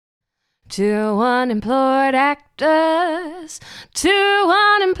Two unemployed actors. Two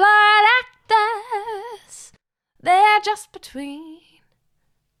unemployed actors. They're just between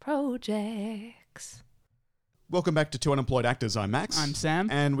projects. Welcome back to Two Unemployed Actors. I'm Max. I'm Sam.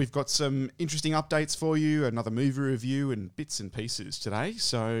 And we've got some interesting updates for you, another movie review and bits and pieces today,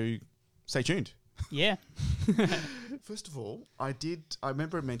 so stay tuned. Yeah. First of all, I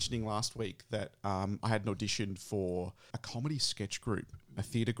remember mentioning last week that I had an audition for a comedy sketch group, a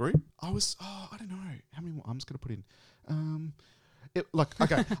theatre group. I don't know how many more I'm just going to put in.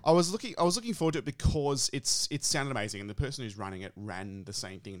 I was looking forward to it because it sounded amazing, and the person who's running it ran the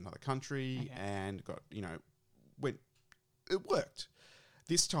same thing in another country and got, it worked.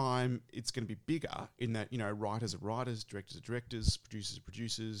 This time it's going to be bigger in that, writers are writers, directors are directors, producers are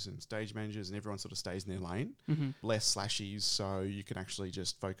producers, and stage managers, and everyone sort of stays in their lane. Mm-hmm. Less slashies, so you can actually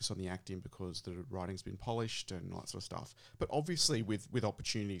just focus on the acting because the writing's been polished and all that sort of stuff. But obviously with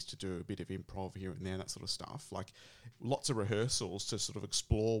opportunities to do a bit of improv here and there, that sort of stuff, like lots of rehearsals to sort of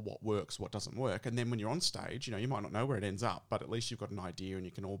explore what works, what doesn't work. And then when you're on stage, you might not know where it ends up, but at least you've got an idea and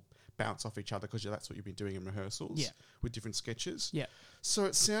you can all bounce off each other because that's what you've been doing in rehearsals with different sketches. Yeah. So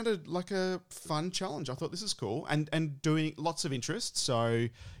it sounded like a fun challenge. I thought this is cool and doing lots of interest. So,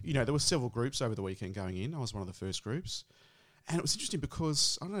 there were several groups over the weekend going in. I was one of the first groups. And it was interesting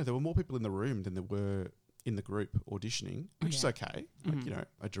because, I don't know, there were more people in the room than there were in the group auditioning, which is okay. Mm-hmm. Like,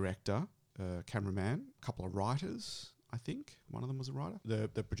 a director, a cameraman, a couple of writers. I think one of them was a writer,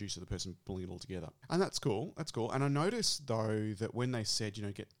 the producer, the person pulling it all together. And that's cool. That's cool. And I noticed, though, that when they said,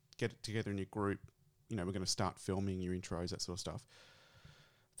 get it together in your group, we're going to start filming your intros, that sort of stuff.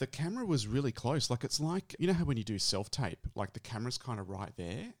 The camera was really close. Like, it's like, how when you do self-tape, like the camera's kind of right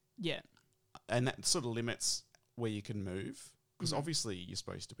there. Yeah. And that sort of limits where you can move. Because obviously you're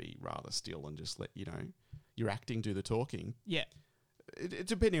supposed to be rather still and just let, your acting do the talking. Yeah.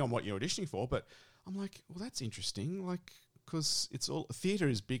 Depending on what you're auditioning for. But I'm like, well, that's interesting. Like, because theatre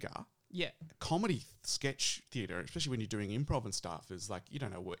is bigger. Yeah. Comedy sketch theatre, especially when you're doing improv and stuff, is like you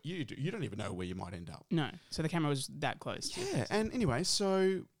don't know what you do. You don't even know where you might end up. No. So the camera was that close. Yeah. And anyway,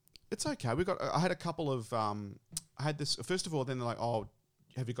 so it's okay. I had a couple of I had this first of all. Then they're like, "Oh,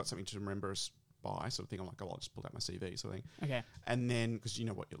 have you got something to remember us by?" Sort of thing. I'm like, "Oh, I'll just pull out my CV," sort of thing. Okay. And then because you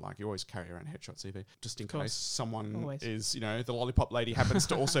know what you're like, you always carry around a headshot CV just in case someone always is, the lollipop lady happens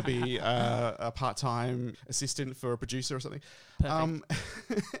to also be a part-time assistant for a producer or something. Perfect.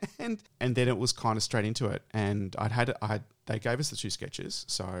 And then it was kind of straight into it. And they gave us the two sketches,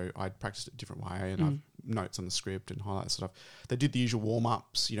 so I'd practiced it a different way, and I've notes on the script and highlight stuff. They did the usual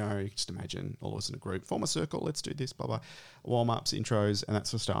warm-ups, you can just imagine all of us in a group, form a circle, let's do this, blah, blah, warm-ups, intros, and that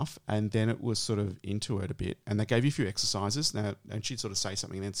sort of stuff. And then it was sort of into it a bit. And they gave you a few exercises, and she'd sort of say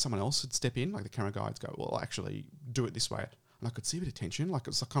something, and then someone else would step in, like the camera guy would go, well, actually, do it this way. And I could see a bit of tension. Like,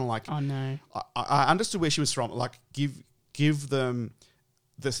 it's kind of like... Oh, no. I understood where she was from. Like, give them...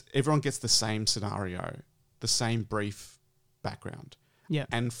 this. Everyone gets the same scenario, the same brief background. Yeah.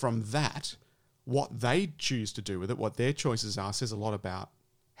 And from that, what they choose to do with it, what their choices are, says a lot about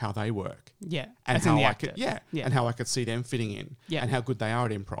how they work. Yeah. And how I could, yeah. And how I could see them fitting in. Yeah. And how good they are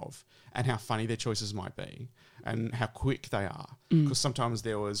at improv. And how funny their choices might be. And how quick they are. Because sometimes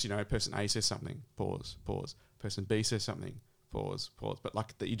there was, person A says something, pause. Person B says something, pause. But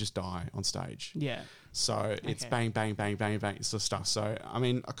like that, you just die on stage. Yeah. So it's bang, bang, bang, bang, bang, sort of stuff. So, I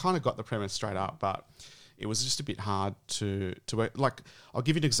mean, I kind of got the premise straight up, but it was just a bit hard to work. Like, I'll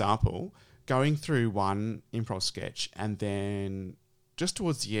give you an example. Going through one improv sketch and then just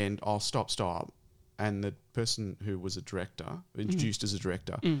towards the end, I'll stop. And the person who was a director, introduced as a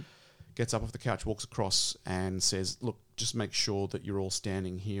director, gets up off the couch, walks across and says, look, just make sure that you're all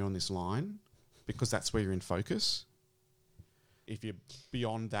standing here on this line because that's where you're in focus. If you're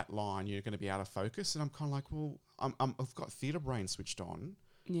beyond that line, you're going to be out of focus. And I'm kind of like, well, I've got theatre brain switched on.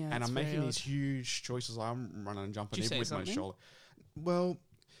 Yeah, and I'm making these huge choices. I'm running and jumping even with my shoulder. Well,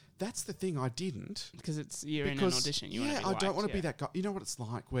 that's the thing. I didn't. Because you're in an audition. You I don't want to be that guy. You know what it's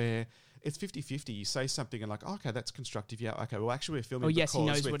like where it's 50-50. You say something and like, oh, okay, that's constructive. Yeah, okay, well, actually we're filming because he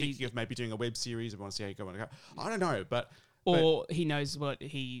knows we're thinking of maybe doing a web series. We want to see how you go. I don't know, but... Or he knows what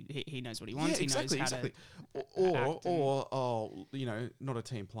he knows what he wants. Yeah, exactly, he knows how exactly. to not a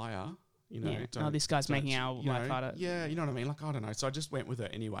team player. This guy's making our life harder. Yeah, you know what I mean? Like, I don't know. So I just went with it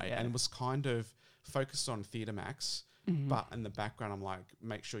anyway. Yeah. And it was kind of focused on Theatre Max, but in the background, I'm like,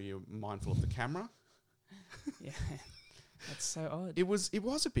 make sure you're mindful of the camera. Yeah. That's so odd. It was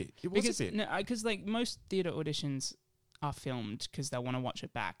a bit. Because like most theatre auditions are filmed because they want to watch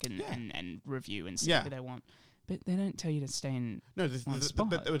it back and review and see what they want. But they don't tell you to stay in one spot.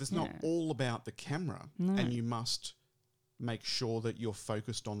 But it's not all about the camera. No. And you must make sure that you're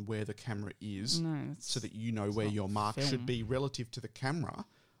focused on where the camera is, No, so that you know where your mark film. should be relative to the camera,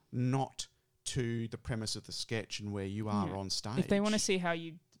 not to the premise of the sketch and where you are on stage. If they want to see how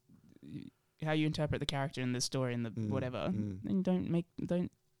you interpret the character in the story and the whatever, then don't make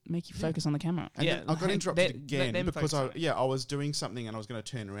you focus on the camera. And then I got interrupted again because I was doing something and I was going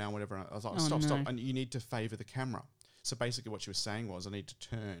to turn around, whatever. And I was like, stop. And you need to favour the camera. So basically what she was saying was I need to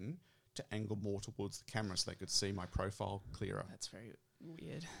turn to angle more towards the camera so they could see my profile clearer. That's very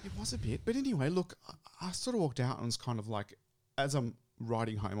weird. It was a bit. But anyway, look, I sort of walked out and was kind of like, as I'm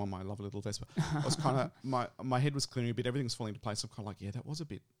riding home on my lovely little Vespa, I was kind of, my head was clearing a bit. Everything's falling into place. I'm kind of like, yeah, that was a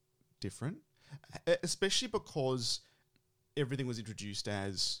bit different. Especially because everything was introduced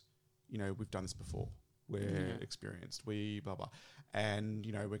as, we've done this before. We're experienced. We blah, blah. And,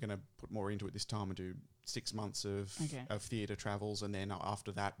 we're going to put more into it this time and do 6 months of theatre travels. And then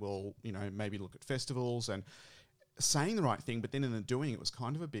after that, we'll, maybe look at festivals and saying the right thing. But then in the doing, it was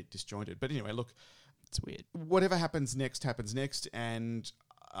kind of a bit disjointed. But anyway, look. It's weird. Whatever happens next. And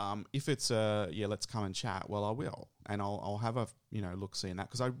if it's let's come and chat, well, I will. And I'll have a, look-see in that.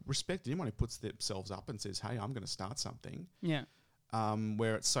 Because I respect anyone who puts themselves up and says, hey, I'm going to start something. Yeah.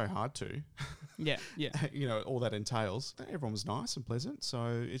 Where it's so hard to. Yeah. All that entails. Everyone was nice and pleasant.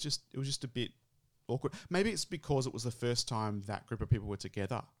 So it was just a bit awkward. Maybe it's because it was the first time that group of people were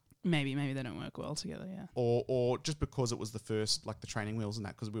together. Maybe they don't work well together, yeah. Or just because it was the first, like the training wheels and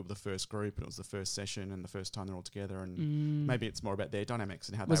that, because we were the first group and it was the first session and the first time they're all together, and maybe it's more about their dynamics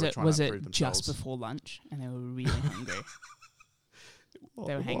and how they were trying to improve themselves. Was it just before lunch and they were really hungry?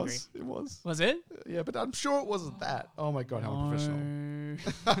 They were hangry. It was. Was it? Yeah, but I'm sure it wasn't that. Oh my God, how unprofessional.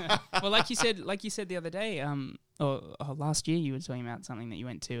 Well, like you said the other day, or last year, you were talking about something that you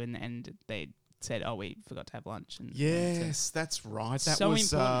went to and they said, "Oh, we forgot to have lunch." And yes, that's right.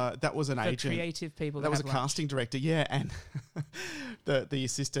 That was an agent. Creative people. That was a casting director. Yeah, and the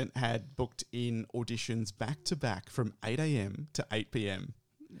assistant had booked in auditions back to back from 8 a.m. to 8 p.m.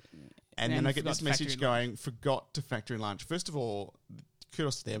 And then I get this message going, "Forgot to factor in lunch." First of all,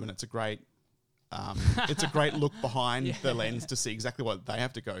 kudos to them, and it's a great look behind the lens to see exactly what they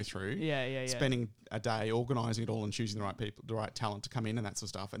have to go through. Yeah. Spending a day organising it all and choosing the right people, the right talent to come in and that sort of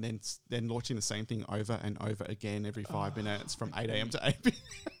stuff, and then launching the same thing over and over again every 5 minutes from 8 a.m. to 8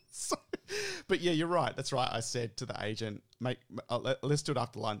 p.m. But yeah, you're right. That's right. I said to the agent, let's do it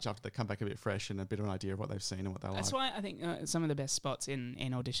after lunch, after they come back a bit fresh and a bit of an idea of what they've seen and what they like. That's why I think some of the best spots in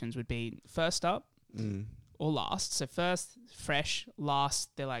auditions would be first up or last. So first, fresh, last,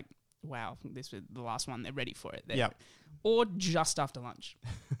 they're like, wow, this was the last one. They're ready for it. Yeah. Or just after lunch.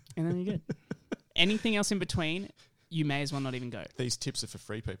 And then you're good. Anything else in between, you may as well not even go. These tips are for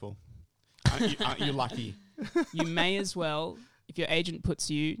free, people. Aren't you lucky? You may as well, if your agent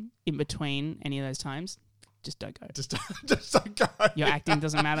puts you in between any of those times, just don't go. Just don't go. Your acting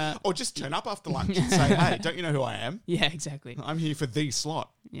doesn't matter. Or just turn up after lunch and say, hey, don't you know who I am? Yeah, exactly. I'm here for the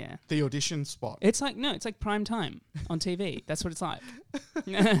slot. Yeah. The audition spot. It's like prime time on TV. That's what it's like.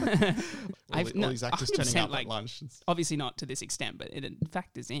 all these actors turning up at lunch. Obviously not to this extent, but it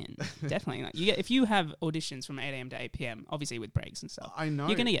factors in. Definitely. If you have auditions from 8 a.m. to 8 p.m., obviously with breaks and stuff, I know.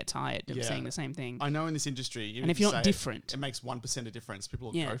 You're going to get tired of seeing the same thing. I know in this industry, and if you're not different, it makes 1% of difference.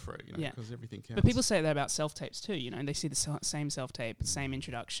 People will go for it, because everything counts. But people say that about self-tapes too, and they see the same self-tape, same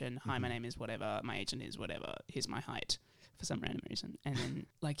introduction. Hi, my name is whatever. My agent is whatever. Here's my height. For some random reason. And then,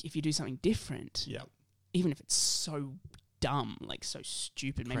 if you do something different, even if it's so dumb, so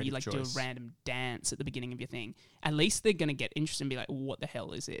stupid, maybe you do a random dance at the beginning of your thing, at least they're going to get interested and be like, what the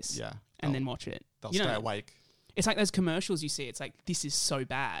hell is this? Yeah. And then watch it. They'll stay awake. It's like those commercials you see. It's like, this is so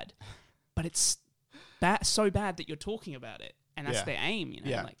bad. But it's so bad that you're talking about it. And that's their aim,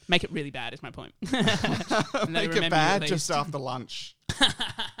 make it really bad is my point. Make it bad just after lunch.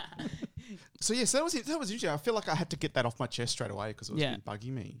 So yes, that was it. That was interesting. I feel like I had to get that off my chest straight away because it was bugging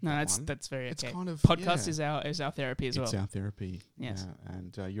me. No, that's very okay. It's kind of podcast is our therapy as well. It's our therapy. Yes,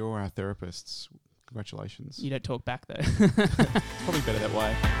 and you're our therapists. Congratulations. You don't talk back though. It's probably better that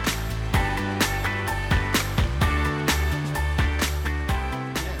way.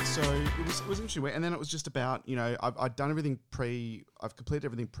 So it was interesting, and then it was just about I've done everything I've completed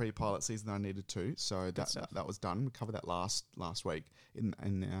everything pre-pilot season that I needed to, so that was done. We covered that last week in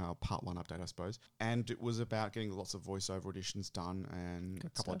our part 1 update, I suppose, and it was about getting lots of voiceover auditions done and a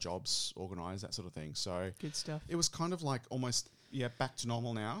couple of jobs organised, that sort of thing. So good stuff. It was kind of like almost back to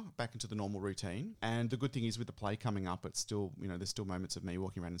normal now, back into the normal routine. And the good thing is with the play coming up, it's still there's still moments of me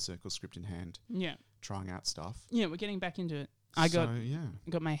walking around in circles, script in hand, trying out stuff. Yeah, we're getting back into it. I got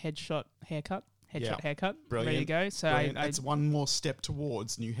my headshot haircut. Brilliant. Ready to go. So it's one more step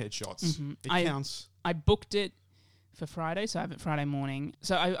towards new headshots. Mm-hmm. It counts. I booked it for Friday, so I have it Friday morning.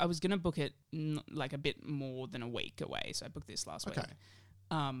 So I was going to book it like a bit more than a week away, so I booked this last week.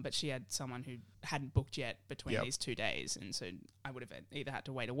 But she had someone who hadn't booked yet between these 2 days, and so I would have either had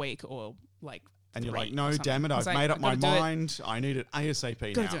to wait a week or like. And you're like, no, damn it, I've made up my mind. I need it ASAP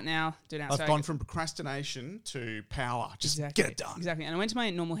now. Got to do it now. I've gone from procrastination to power. Just get it done. Exactly. And I went to my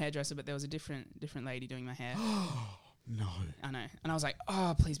normal hairdresser, but there was a different lady doing my hair. No. I know. And I was like,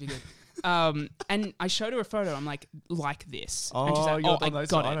 oh, please be good. And I showed her a photo. I'm like this. Oh, and she's like, I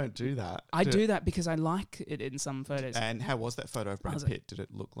got it. I don't do that. I do that because I like it in some photos. And how was that photo of Brad Pitt? Did it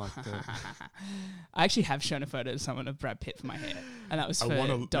look like the... I actually have shown a photo to someone of Brad Pitt for my hair. And that was for I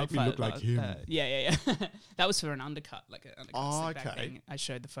want to make me look like him. Yeah. That was for an undercut, like an undercut. Oh, okay. I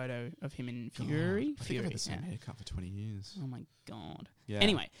showed the photo of him in Fury. I think I've had the same haircut for 20 years. Oh, my God. Yeah.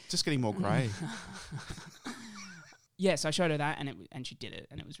 Anyway. Just getting more grey. Yeah, so I showed her that, and she did it,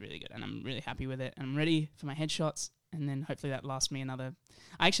 and it was really good, and I'm really happy with it. And I'm ready for my headshots, and then hopefully that lasts me another.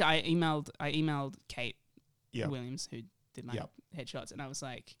 I emailed Kate Williams, who did my headshots, and I was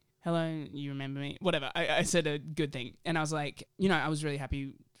like, "Hello, you remember me?" Whatever. I said a good thing, and I was like, I was really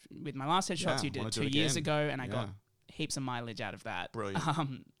happy with my last headshots. You did it 2 years ago, and I got heaps of mileage out of that. Brilliant.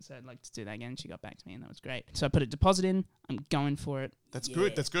 So I'd like to do that again. She got back to me, and that was great. So I put a deposit in. I'm going for it. That's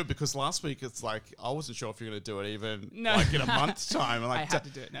good. That's good, because last week it's like I wasn't sure if you're going to do it even like in a month's time. Like, I had to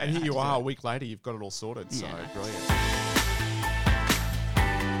do it. No, and here you are a week later. You've got it all sorted. So brilliant.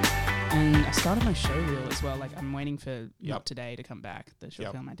 And I started my show reel as well. Like, I'm waiting for Not Today to come back, the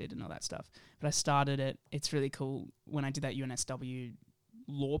short film I did and all that stuff. But I started it. It's really cool. When I did that UNSW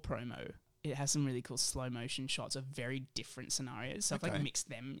law promo, it has some really cool slow motion shots of very different scenarios. So I've like mixed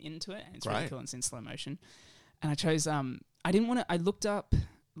them into it, and it's really cool. And it's in slow motion. And I chose, I looked up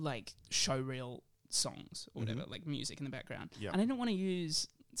like show reel songs or whatever, like music in the background. And I didn't want to use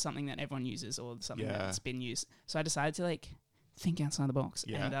something that everyone uses or something that's been used. So I decided to like think outside the box.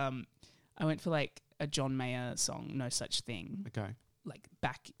 And I went for like a John Mayer song, No Such Thing. Okay.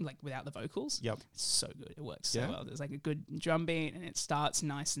 Like without the vocals. Yep. It's so good. It works so well. There's like a good drum beat and it starts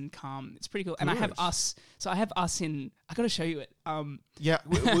nice and calm. It's pretty cool. And I have us. So I have us in. I got to show you it.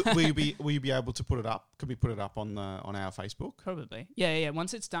 Will you be able to put it up? Could we put it up on our Facebook? Probably. Yeah.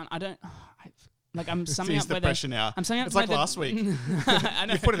 Once it's done, I don't. I'm summing up the whether pressure now. I'm summing up it's like last week. I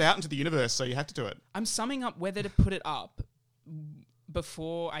know. You put it out into the universe, so you have to do it. I'm summing up whether to put it up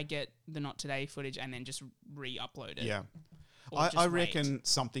before I get the Not Today footage and then just re-upload it. Yeah. I reckon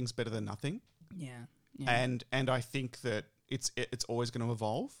something's better than nothing. Yeah. And I think that it's always going to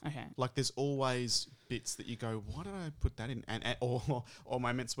evolve. Okay. Like there's always bits that you go, why did I put that in? And or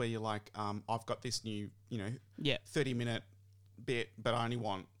moments where you're like, I've got this new, 30-minute bit, but I only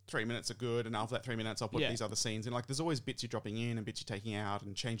want 3 minutes are good, and after that 3 minutes I'll put these other scenes in. Like there's always bits you're dropping in and bits you're taking out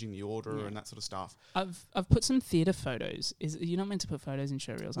and changing the order and that sort of stuff. I've put some theatre photos. You're not meant to put photos in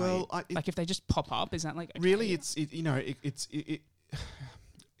show reels, well, are you? Like if they just pop up, is that like okay? Really?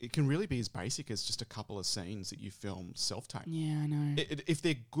 It can really be as basic as just a couple of scenes that you film self-tape. Yeah, I know. If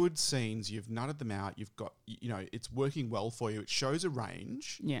they're good scenes, you've nutted them out. You've got, it's working well for you. It shows a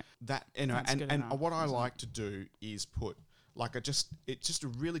range. Yeah. That and what I like to do is put like it's just a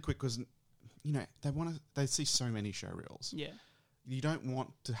really quick, because they see so many show reels. Yeah. You don't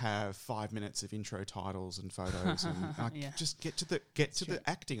want to have 5 minutes of intro titles and photos and just get to the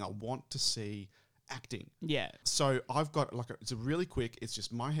acting. I want to see acting. Yeah. So I've got it's a really quick, it's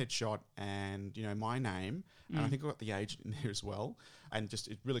just my headshot and my name, and I think I've got the agent in there as well, and just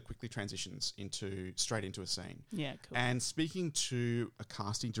it really quickly transitions straight into a scene. Yeah, cool. And speaking to a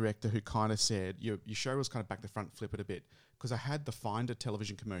casting director who kind of said your show was kind of back the front, flip it a bit, because I had the Finder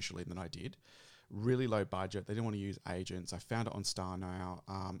television commercial in that I did, really low budget. They didn't want to use agents. I found it on Star Now,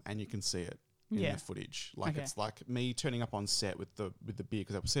 and you can see it in the footage. Like it's like me turning up on set with the beard,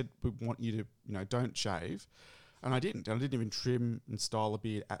 because I said we want you to don't shave, and I didn't. And I didn't even trim and style the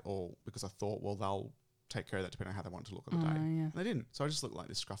beard at all, because I thought, well, they'll take care of that depending on how they want to look on the day. Yeah. And they didn't. So I just looked like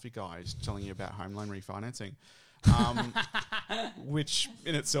this scruffy guy just telling you about home loan refinancing. Which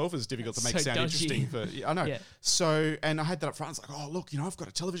in itself is difficult to make sound dodgy. interesting. I know. Yeah. So, and I had that up front. It's like, oh, look, I've got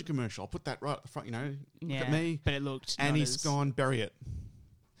a television commercial. I'll put that right at the front, look at me. But it looked and he's gone, bury it.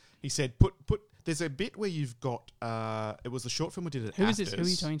 He said, put, there's a bit where you've got, it was the short film we did at Who is this? Who are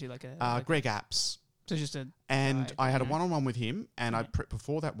you talking to? Greg Apps. So just I had a one-on-one with him, and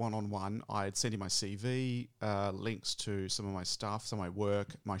before that one-on-one, I had sent him my CV, links to some of my stuff, some of my work,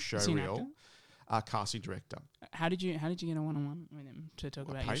 my show reel. Casting director. How did you get a one-on-one with him to talk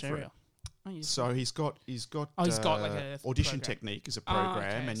about your show reel? So he's got like a Audition program. Technique is a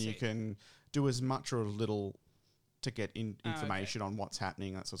program, and you can do as much or as little to get information on what's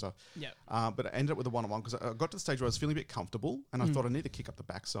happening, that sort of stuff. Yeah. But I ended up with a one-on-one because I got to the stage where I was feeling a bit comfortable, and I thought I need to kick up the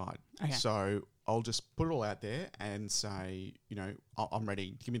backside. Okay. So I'll just put it all out there and say, I'm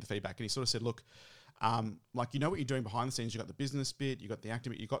ready. Give me the feedback. And he sort of said, look, what you're doing behind the scenes. You got the business bit, you got the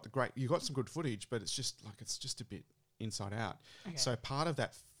acting bit, you got some good footage, but it's just a bit inside out. Okay. So part of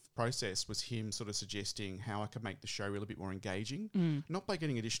that process was him sort of suggesting how I could make the show a little bit more engaging, not by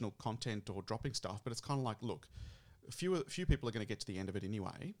getting additional content or dropping stuff, but it's kind of like, look, a few people are going to get to the end of it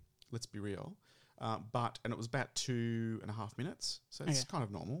anyway. Let's be real. And it was about 2.5 minutes, so it's kind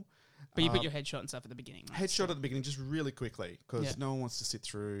of normal. But you put your headshot and stuff at the beginning, right? Headshot at the beginning, just really quickly, because no one wants to sit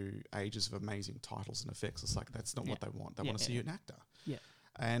through ages of amazing titles and effects. It's like, that's not what they want. They want to see you an actor. Yeah.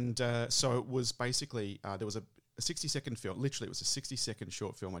 And so it was basically, there was a 60-second film. Literally, it was a 60-second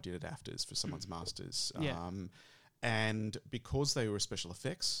short film I did at AFTRS for someone's masters. And because they were a special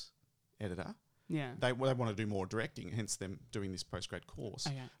effects editor, they want to do more directing, hence them doing this postgrad course.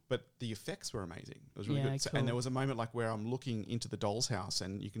 Okay. But the effects were amazing. It was really good. Cool. And there was a moment like where I'm looking into the doll's house,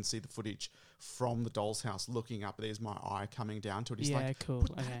 and you can see the footage from the doll's house looking up. There's my eye coming down to it. He's like,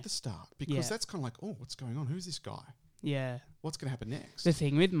 put that at the start, because that's kind of like, oh, what's going on? Who's this guy? Yeah. What's going to happen next? The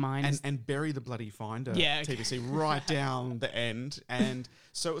thing with mine is... And bury the bloody Finder TVC right down the end. And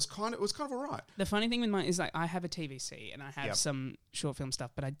so it was kind of all right. The funny thing with mine is, like, I have a TVC and I have some short film stuff,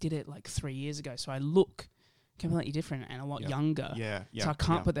 but I did it like 3 years ago. So I look completely different and a lot younger. Yeah. So I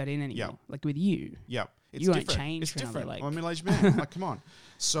can't put that in anymore. Like with you. Yeah. It's you different. Won't change. It's different. Like, I'm a middle-aged man. Like, come on.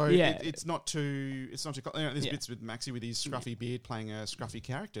 So it's not too. There's bits with Maxi with his scruffy beard playing a scruffy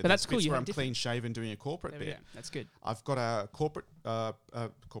character. But that's cool. Bits where I'm clean shaven doing a corporate bit. That's good. I've got a corporate,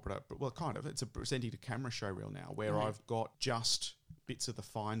 kind of. It's a presenting to camera show reel now, where I've got just bits of the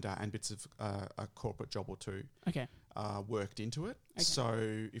Finder and bits of a corporate job or two. Okay. Worked into it. Okay.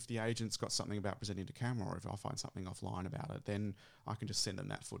 So if the agent's got something about presenting to camera, or if I find something offline about it, then I can just send them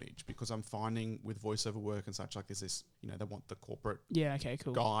that footage, because I'm finding with voiceover work and such, like there's this, they want the corporate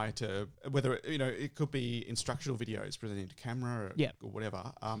guy to, whether, it could be instructional videos presenting to camera or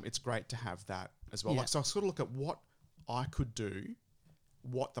whatever. It's great to have that as well. Yeah. Like, so I sort of look at what I could do,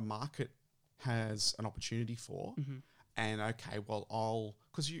 what the market has an opportunity for, and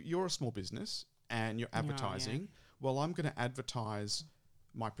because you're a small business and you're advertising. Well, I'm going to advertise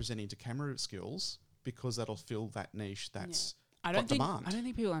my presenting to camera skills, because that'll fill that niche that's got demand. I don't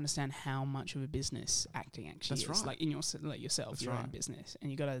think people understand how much of a business acting actually is. Right. Like in yourself, that's your right. own business,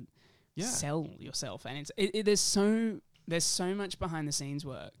 and you got to sell yourself. And there's so much behind the scenes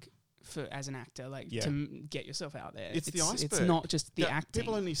work as an actor, to get yourself out there. It's the iceberg. It's not just the acting.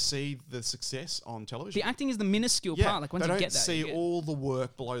 People only see the success on television. The acting is the minuscule part. Like once you get that, they don't see all the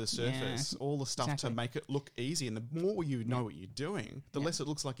work below the surface, all the stuff to make it look easy. And the more you know what you're doing, the less it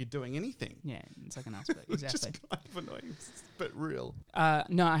looks like you're doing anything. Yeah, it's like an iceberg. Exactly. Which is kind of annoying, but real.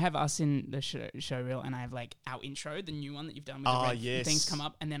 No, I have us in the show reel, and I have like our intro, the new one that you've done with the red things come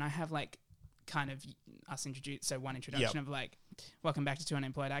up, and then I have like kind of us introduced. So one introduction of like, welcome back to Two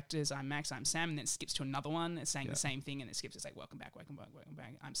Unemployed Actors. I'm Max. I'm Sam. And then it skips to another one. It's saying the same thing, and it skips. It's like, welcome back.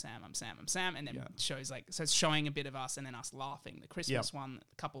 I'm Sam. And then shows like, so it's showing a bit of us and then us laughing. The Christmas one,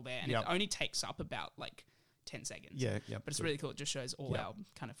 the couple there, and it only takes up about like 10 seconds. Yeah. But it's really cool. It just shows all our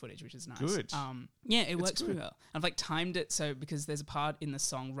kind of footage, which is nice. Good. It works pretty well. I've like timed it so, because there's a part in the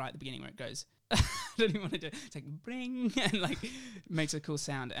song right at the beginning where it goes, I don't even want to do it. It's like bring, and like makes a cool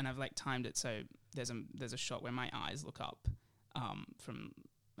sound, and I've like timed it so there's a shot where my eyes look up from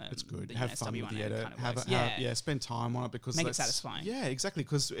it's good. The have fun with the edit. Kind of Spend time on it, because make it satisfying. Yeah, exactly.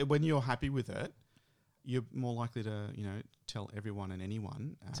 Because when you're happy with it, you're more likely to tell everyone and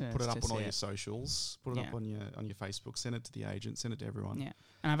anyone. Put it up on all your socials. Put it up on your Facebook. Send it to the agent. Send it to everyone. Yeah,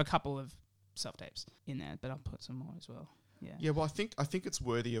 and I have a couple of self tapes in there, but I'll put some more as well. Yeah. Yeah. Well, I think it's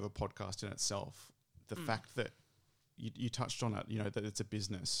worthy of a podcast in itself. The fact that you touched on it, that it's a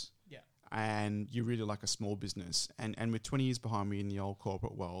business. Yeah. And you really like a small business. And with 20 years behind me in the old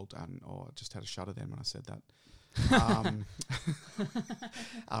corporate world, I just had a shudder then when I said that.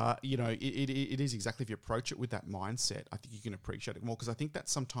 It is exactly, if you approach it with that mindset, I think you can appreciate it more, because I think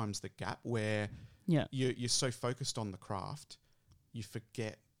that's sometimes the gap where you're so focused on the craft, you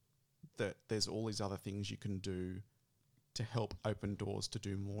forget that there's all these other things you can do to help open doors to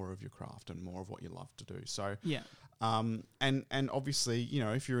do more of your craft and more of what you love to do. So and obviously,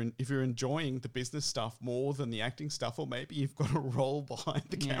 if you're enjoying the business stuff more than the acting stuff, or maybe you've got a role behind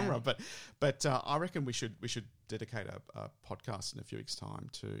the camera. But I reckon we should dedicate a podcast in a few weeks' time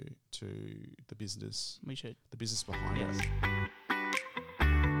to the business. We should. The business behind it.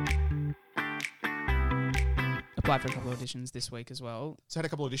 applied for a couple of auditions this week as well. So had a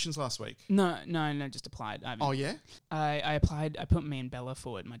couple of auditions last week. No, just applied. Oh yeah. I applied. I put me and Bella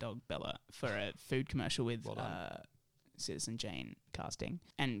forward, my dog Bella, for a food commercial with Citizen Jane casting,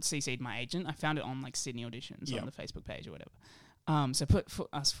 and CC'd my agent. I found it on like Sydney Auditions on the Facebook page or whatever. So put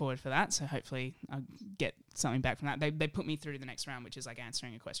us forward for that. So hopefully I'll get something back from that. They put me through to the next round, which is like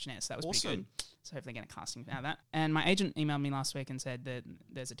answering a questionnaire. So that was pretty good. So hopefully get a casting out of that. And my agent emailed me last week and said that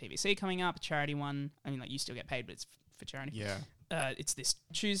there's a TVC coming up, a charity one. I mean, like you still get paid, but it's for charity. Yeah. It's this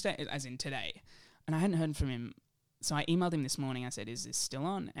Tuesday, as in today. And I hadn't heard from him. So I emailed him this morning. I said, "Is this still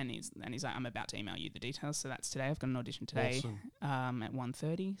on?" And he's like, "I'm about to email you the details." So that's today. I've got an audition today at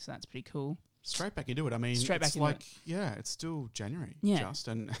 1:30. So that's pretty cool. Straight back into it. I mean, it's still January,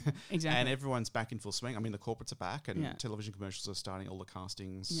 and exactly, and everyone's back in full swing. I mean, the corporates are back, and television commercials are starting. All the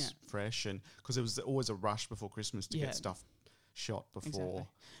castings fresh, and because there was always a rush before Christmas to get stuff shot before. Exactly.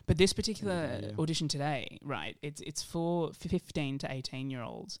 But this particular audition today, right? It's for 15 to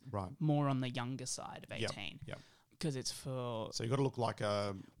 18-year-olds, right? More on the younger side of 18. Yep. Because it's for. So you got to look like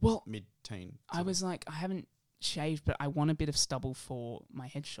a mid-teen. I was like, I haven't shaved, but I want a bit of stubble for my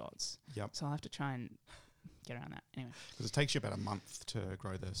headshots. Yep. So I'll have to try and get around that. Anyway. Because it takes you about a month to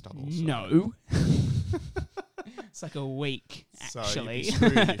grow the stubble. So. No. It's like a week, actually. So you'd be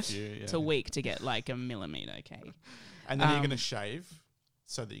screwed if you, It's a week to get like a millimetre, okay. And then you're going to shave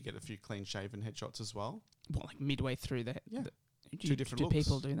so that you get a few clean-shaven headshots as well? What, like midway through the... Two different looks. Do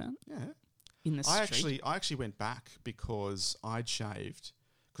people do that? Yeah. In the street? I actually went back because I'd shaved...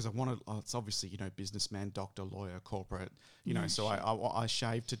 Because I wanted, it's obviously, businessman, doctor, lawyer, corporate, so I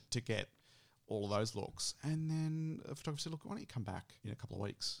shaved to get all of those looks. And then a photographer said, look, why don't you come back in a couple of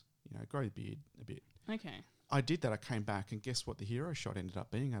weeks, grow your beard a bit. Okay. I did that. I came back and guess what the hero shot ended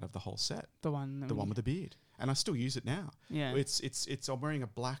up being out of the whole set? The one with the beard. And I still use it now. Yeah. It's I'm wearing a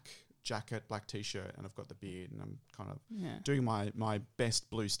black jacket, black t-shirt, and I've got the beard, and I'm kind of doing my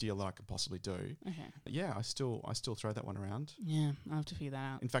best blue steel that I could possibly do. Okay. Yeah, I still throw that one around. Yeah, I'll have to figure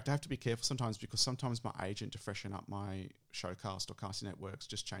that out. In fact, I have to be careful sometimes because sometimes my agent, to freshen up my showcast or casting networks,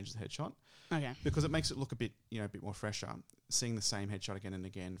 just changes the headshot. Okay. Because it makes it look a bit more fresher. Seeing the same headshot again and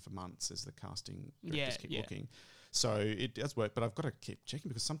again for months as the casting directors keep looking. So it does work, but I've got to keep checking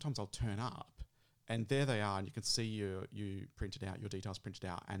because sometimes I'll turn up and there they are, and you can see you printed out, your details printed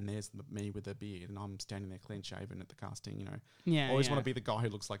out, and there's me with a beard, and I'm standing there clean shaven at the casting. Always want to be the guy who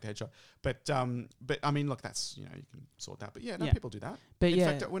looks like the headshot. But I mean, look, that's you can sort that. But people do that. But in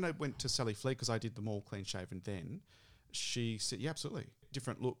fact, when I went to Sally Fleet, because I did them all clean shaven, then she said, yeah, absolutely,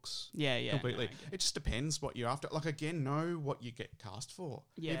 different looks. Yeah, completely. No, it just depends what you're after. Like again, know what you get cast for.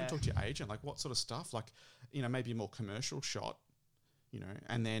 Yeah. Even talk to your agent, like what sort of stuff, like maybe a more commercial shot.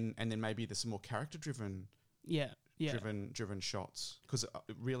 And then maybe there's some more character driven, driven shots. Because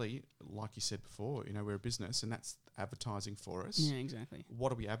really, like you said before, we're a business, and that's advertising for us. Yeah, exactly.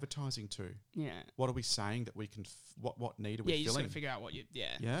 What are we advertising to? Yeah. What are we saying that we can? What need are we filling? Yeah, you just got to figure out what you.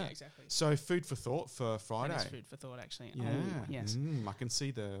 Yeah, exactly. So food for thought for Friday. That is food for thought, actually. Yeah. Oh, yes. I can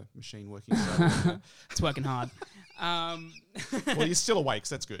see the machine working. It's working hard. Well, you're still awake,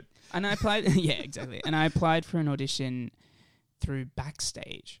 so that's good. And I applied. Yeah, exactly. And I applied for an audition through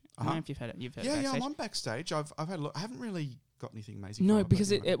Backstage. I don't know if you've heard it. You've heard Backstage? Yeah, I'm on Backstage. I've had a look. I haven't really got anything amazing. No,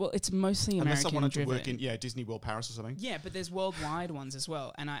 because it's mostly American. Unless I wanted driven. to work in Disney World Paris or something. Yeah, but there's worldwide ones as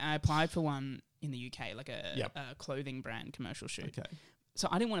well. And I applied for one in the UK, like a clothing brand commercial shoot. Okay. So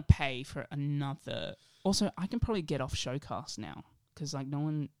I didn't want to pay for another. Also, I can probably get off Showcast now because like no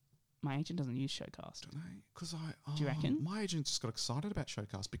one. My agent doesn't use Showcast. Because do you reckon? My agent just got excited about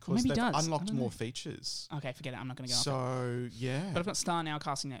Showcast because they've unlocked more features. Okay, forget it. I'm not going to go. So yeah, but I've got Star Now,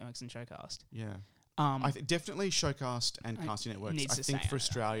 Casting Networks, and Showcast. Yeah. I definitely Showcast and Casting Networks. I think for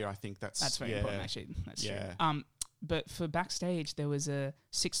Australia, I think that's very important. Actually, that's true. But for Backstage, there was a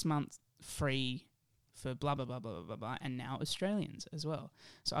 6-month free for blah blah blah blah blah blah, and now Australians as well.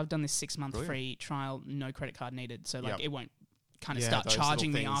 So I've done this 6-month free trial, no credit card needed. So like it won't kind of start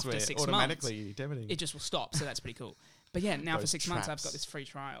charging me after 6 months. It just will stop. So that's pretty cool. But yeah, now for 6 months, I've got this free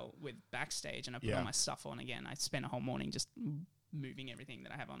trial with Backstage, and I put all my stuff on again. I spent a whole morning just moving everything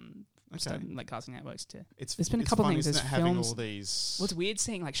that I have on, like Casting Networks to. There's been a couple of things. There's having all these. What's weird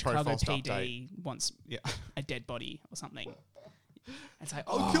seeing like Chicago PD wants a dead body or something. It's like,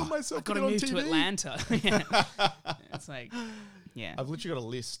 I'll kill myself. I've got to move to Atlanta. It's like, I've literally got a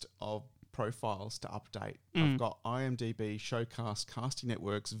list of profiles to update. I've got IMDb, Showcast, Casting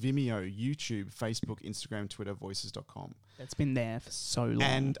Networks, Vimeo, YouTube, Facebook, Instagram, Twitter, voices.com. That's been there for so long.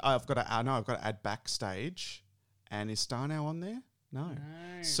 And I've got to add Backstage. And is Star Now on there? No.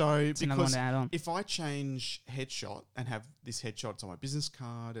 So it's another one to add on. If I change headshot and have this headshot, it's on my business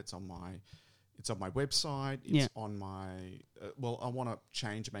card, it's on my It's on my website. It's on my... I want to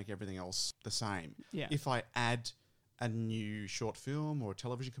change and make everything else the same. Yeah. If I add a new short film or a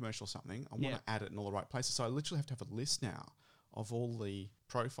television commercial or something, I want to add it in all the right places. So I literally have to have a list now of all the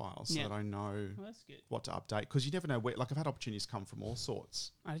profiles so that I know that's good. what to update. Because you never know where... Like, I've had opportunities come from all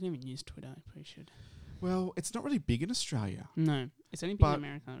sorts. I didn't even use Twitter. I probably should. Well, it's not really big in Australia. No. It's only big in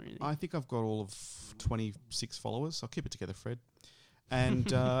America, really. I think I've got all of 26 followers. I'll keep it together, Fred.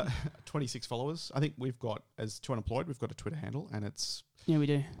 And 26 followers. I think we've got, as Two Unemployed, we've got a Twitter handle, and it's... Yeah, we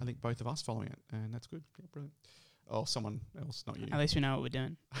do. I think both of us following it, and that's good. Yeah, brilliant. Oh, someone else, not you. At least we know what we're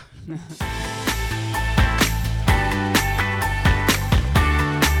doing.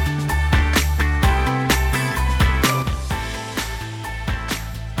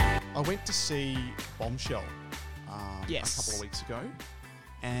 I went to see Bombshell a couple of weeks ago.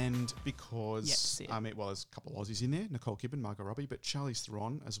 And because, there's a couple of Aussies in there, Nicole Kidman, Margot Robbie, but Charlize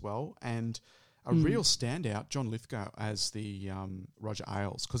Theron as well, and a real standout, John Lithgow as the Roger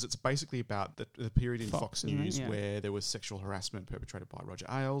Ailes, because it's basically about the period in Fox News where there was sexual harassment perpetrated by Roger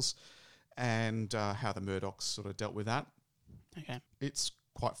Ailes, and how the Murdochs sort of dealt with that. Okay. It's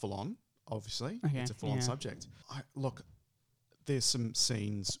quite full on, obviously. Okay. It's a full on subject. Look, there's some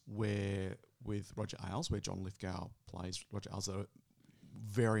scenes with Roger Ailes, where John Lithgow plays Roger Ailes, that are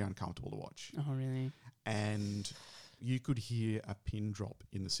very uncomfortable to watch. Oh, really? And you could hear a pin drop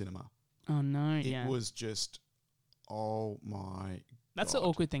in the cinema. Oh, no. It was just, oh my That's God. the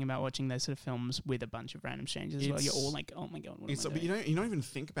awkward thing about watching those sort of films with a bunch of random strangers as well. You're all like, oh my God, what am I doing? But you don't even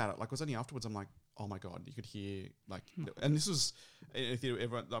think about it. Like, it was only afterwards I'm like, oh my God, you could hear, like, and this was,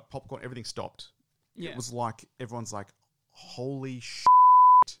 everyone, like, popcorn, everything stopped. Yeah. It was like, everyone's like, holy shit.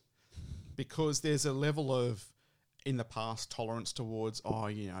 Because there's a level of, in the past, tolerance towards,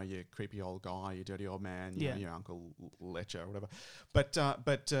 you creepy old guy, you dirty old man, you know, your Uncle Letcher or whatever. But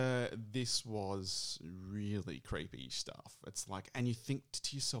this was really creepy stuff. It's like, and you think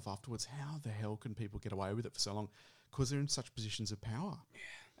to yourself afterwards, how the hell can people get away with it for so long? Because they're in such positions of power. Yeah.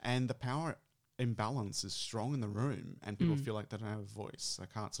 And the power imbalance is strong in the room, and people feel like they don't have a voice. They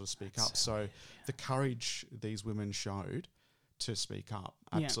can't sort of speak up. So the courage these women showed to speak up,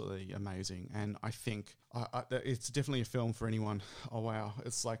 absolutely amazing. And I think it's definitely a film for anyone. Oh wow,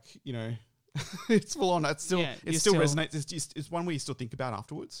 it's like, it's full on. It still resonates. It's one where you still think about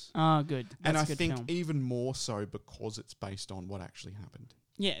afterwards. Oh, good. That's and I a good think film. even more so because it's based on what actually happened.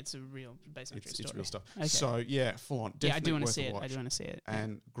 Yeah, it's based on true story. It's real stuff. Okay. So yeah, full on. Yeah, I do want to Definitely see worth a it. watch.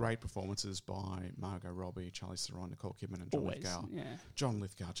 And great performances by Margot Robbie, Charlize Theron, Nicole Kidman, and John Lithgow. Yeah. John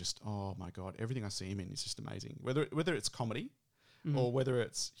Lithgow, just oh my God, everything I see him in is just amazing. Whether it's comedy. Or whether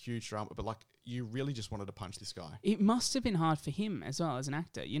it's huge drama, but like you really just wanted to punch this guy. It must have been hard for him as well as an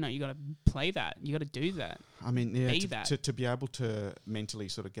actor. You got to play that. You got to do that. I mean, to be able to mentally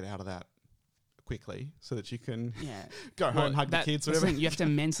sort of get out of that quickly so that you can go home, hug the kids, whatever. You have to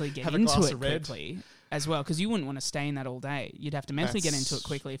mentally get into it quickly as well, because you wouldn't want to stay in that all day. You'd have to mentally get into it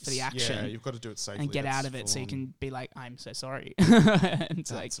quickly for the action. Yeah, you've got to do it safely and get out of it so you can be like, I'm so sorry.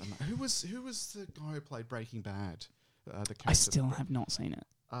 It's like, who was the guy who played Breaking Bad? I still have not seen it,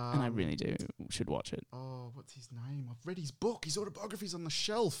 and I really should watch it. Oh, what's his name? I've read his book. His autobiography's on the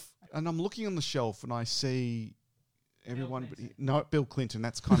shelf, and I'm looking on the shelf, and I see everyone. Bill Clinton.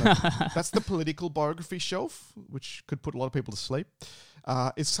 That's kind of that's the political biography shelf, which could put a lot of people to sleep.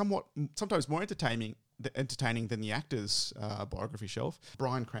 It's sometimes more entertaining than the actor's biography shelf.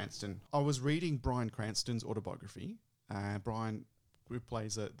 Bryan Cranston. I was reading Bryan Cranston's autobiography. Bryan, who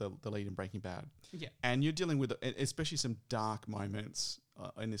plays the lead in Breaking Bad. Yeah. And you're dealing with, especially some dark moments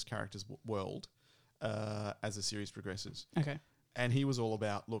in this character's world as the series progresses. Okay. And he was all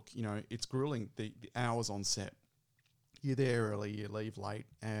about, look, it's grueling, the hours on set. You're there early, you leave late,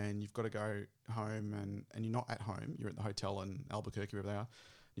 and you've got to go home, and you're not at home. You're at the hotel in Albuquerque, wherever they are,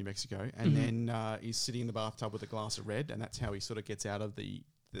 New Mexico. And then he's sitting in the bathtub with a glass of red, and that's how he sort of gets out of the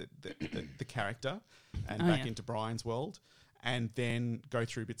character and back into Brian's world. And then go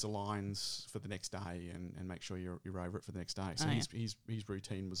through bits of lines for the next day and make sure you're over it for the next day. So his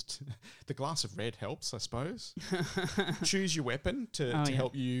routine was the glass of red helps, I suppose. Choose your weapon to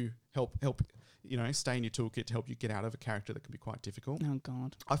help you stay in your toolkit to help you get out of a character that can be quite difficult. Oh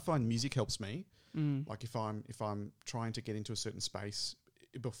God, I find music helps me. Like if I'm trying to get into a certain space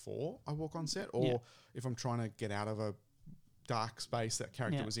before I walk on set, or if I'm trying to get out of a dark space that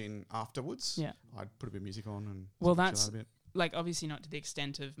character was in afterwards, I'd put a bit of music on and that's a bit. Like, obviously not to the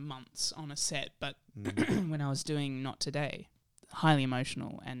extent of months on a set, but when I was doing Not Today, highly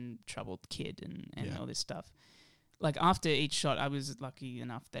emotional and troubled kid and all this stuff. Like, after each shot, I was lucky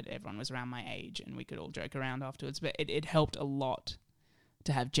enough that everyone was around my age and we could all joke around afterwards, but it helped a lot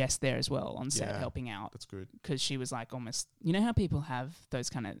to have Jess there as well on set Yeah. helping out. That's good. Because she was like almost, you know how people have those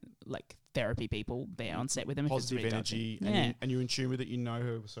kind of like therapy people there on set with them? Positive energy, and you're in tune with it. You know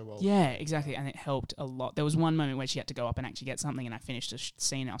her so well. Yeah, exactly. And it helped a lot. There was one moment where she had to go up and actually get something, and I finished a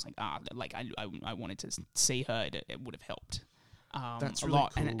scene, and I was like, I wanted to see her. It would have helped That's a really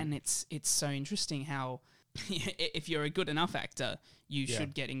lot. cool. And it's so interesting how if you're a good enough actor, you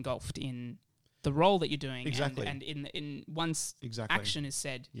should get engulfed in the role that you're doing. Exactly. And in once Exactly. action is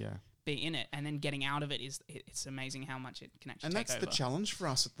said, Yeah. be in it, and then getting out of it it's amazing how much it can actually And take that's over. the challenge for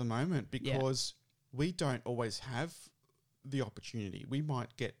us at the moment because we don't always have the opportunity. We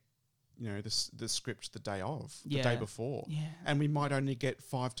might get, the script the day of, the day before. Yeah. And we might only get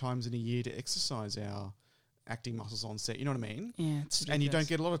 5 times in a year to exercise our acting muscles on set. You know what I mean? Yeah, it's And you don't ridiculous.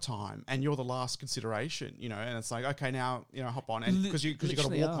 get a lot of time, and you're the last consideration, and it's like, okay, now, hop on. And because you got a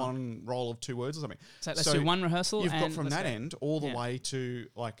Literally walk-on role of 2 words or something. So let's do one rehearsal. You've got and from let's that go. end all the Yeah. way to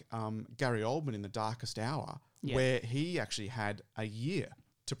like Gary Oldman in The Darkest Hour, Yeah. where he actually had a year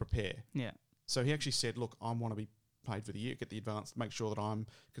to prepare. Yeah. So he actually said, "Look, I want to be paid for the year, get the advance, make sure that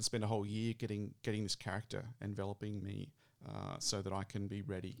can spend a whole year getting this character, enveloping me, so that I can be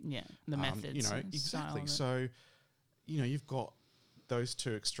ready." Yeah. The methods. and style exactly. of it. So, you've got those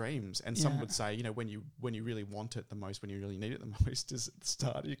two extremes, and some Yeah. would say, when you really want it the most, when you really need it the most, is at the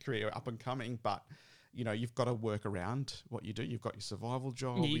start of your career, up and coming. But you've got to work around what you do. You've got your survival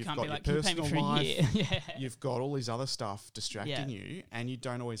job. Yeah, you You've can't got be your like, can you pay me personal for a life. year? Yeah. You've got all these other stuff distracting Yeah. you, and you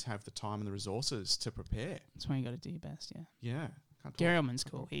don't always have the time and the resources to prepare. That's when you got to do your best. Yeah. Yeah. Can't Gary talk. Oldman's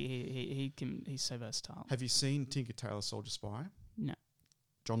cool. He's so versatile. Have you seen Tinker Tailor Soldier Spy? No.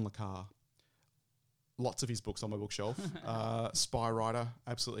 John Le Carre. Lots of his books on my bookshelf. Spy writer,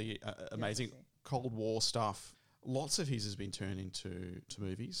 absolutely amazing. Cold War stuff. Lots of his has been turned into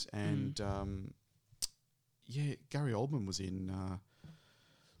movies, and Gary Oldman was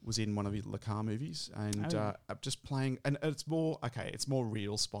in one of his Le Carre movies, and just playing. And it's more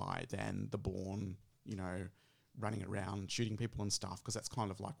real spy than the Bourne, running around shooting people and stuff, because that's kind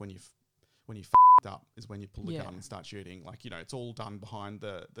of like when you f***ed up is when you pull the gun and start shooting. Like, it's all done behind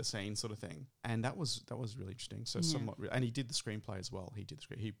the scenes sort of thing. And that was really interesting. So somewhat and he did the screenplay as well. He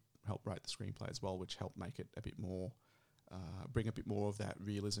helped write the screenplay as well, which helped make it a bit more, bring a bit more of that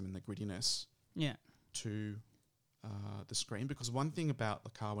realism and the grittiness to the screen. Because one thing about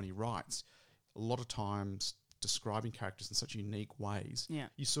Le Carre when he writes, a lot of times describing characters in such unique ways,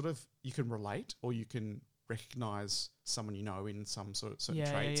 you can relate, or you can recognize someone in some sort of certain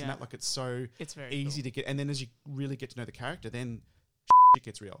traits, and that it's very easy to get. And then as you really get to know the character, then it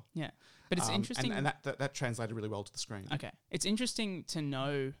gets real. Yeah, but it's interesting, and that translated really well to the screen. Okay, it's interesting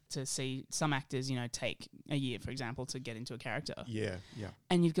to see some actors, take a year, for example, to get into a character. Yeah.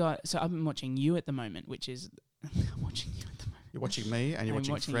 And you've got. So I've been watching You at the moment, which is I'm watching You at the moment. You're watching me, and you're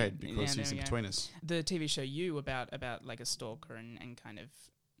watching Fred you. because Yeah, he's in there we between go. us. The TV show You about like a stalker and kind of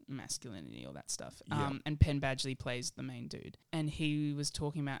masculinity, all that stuff. Yeah. And Penn Badgley plays the main dude, and he was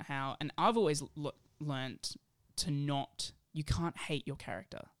talking about how, and I've always learnt to not. You can't hate your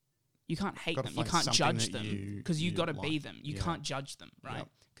character. You can't hate Gotta them. You find can't something judge that them because you got to be like. them. You Yeah. can't judge them, right? Yep.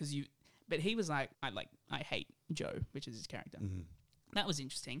 Because But he was like, I hate Joe, which is his character. Mm-hmm. That was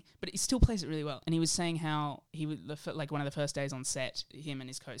interesting, but he still plays it really well. And he was saying how he would like one of the first days on set, him and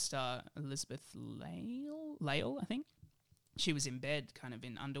his co-star Elizabeth Lale, I think. She was in bed, kind of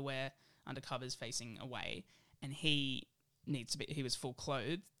in underwear, under covers, facing away, and he was full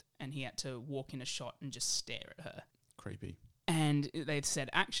clothed, and he had to walk in a shot and just stare at her. Creepy. And they said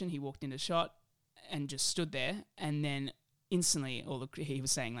action. He walked in a shot and just stood there, and then instantly he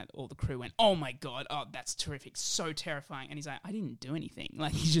was saying, like, all the crew went, "Oh my god, oh that's terrific, so terrifying." And he's like, "I didn't do anything."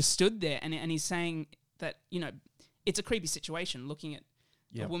 Like, he just stood there, and he's saying that, it's a creepy situation looking at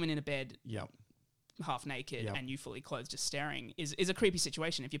a woman in a bed. Yep. Half naked Yep. and you fully clothed just staring is a creepy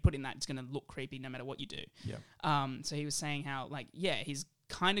situation. If you put in that, it's going to look creepy no matter what you do. Yep. So he was saying how, like, he's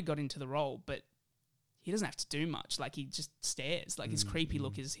kind of got into the role, but he doesn't have to do much. Like, he just stares. Like, his creepy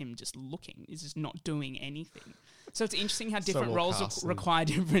look is him just looking. He's just not doing anything. So it's interesting how different well roles cast require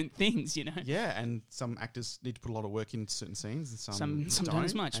different things, Yeah, and some actors need to put a lot of work into certain scenes, and some don't don't,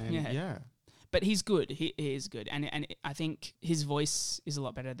 as much. and Yeah. But he's good. He is good, and I think his voice is a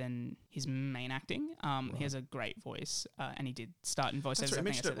lot better than his main acting. He has a great voice, and he did start in voiceovers. That's right. I think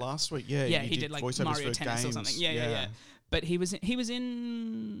mentioned said it that. last week. Yeah, Yeah, he did like voiceovers Mario for Tennis games. or something. Yeah. But he was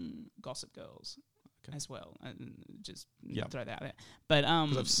in Gossip Girls as well. Just throw that out there. But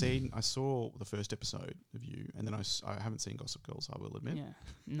Because I saw the first episode of You, and then I haven't seen Gossip Girls, I will admit. yeah,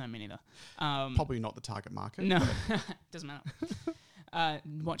 no, me neither. Probably not the target market. No, doesn't matter.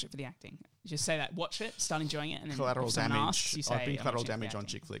 Watch it for the acting. Just say that. Watch it. Start enjoying it. And then Collateral if someone damage. asks, you say, I've been I'm collateral watching it for damage on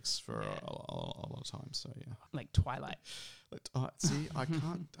acting. chick flicks for Yeah. a lot of times. So yeah. Like Twilight. See, I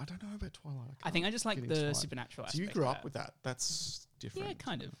can't. I don't know about Twilight. I think I just like get the into Twilight. supernatural So you aspect grew of up that. with that. That's different. Yeah,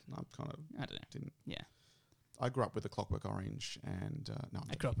 kind of. I'm kind of I don't know. didn't. Yeah. I grew up with A Clockwork Orange and no,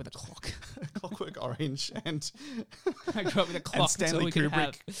 I grew up with a clock. Clockwork Orange and I grew up with a clock. and Stanley that's all we could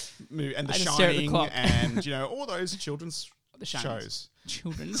have. Kubrick movie and The I just stare at the Shining clock. and all those children's The Shiners. shows.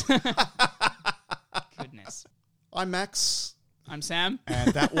 Children's. Goodness. I'm Max, I'm Sam.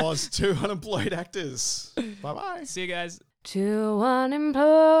 and that was Two Unemployed Actors. Bye bye. See you guys. 2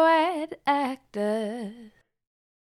 unemployed actors.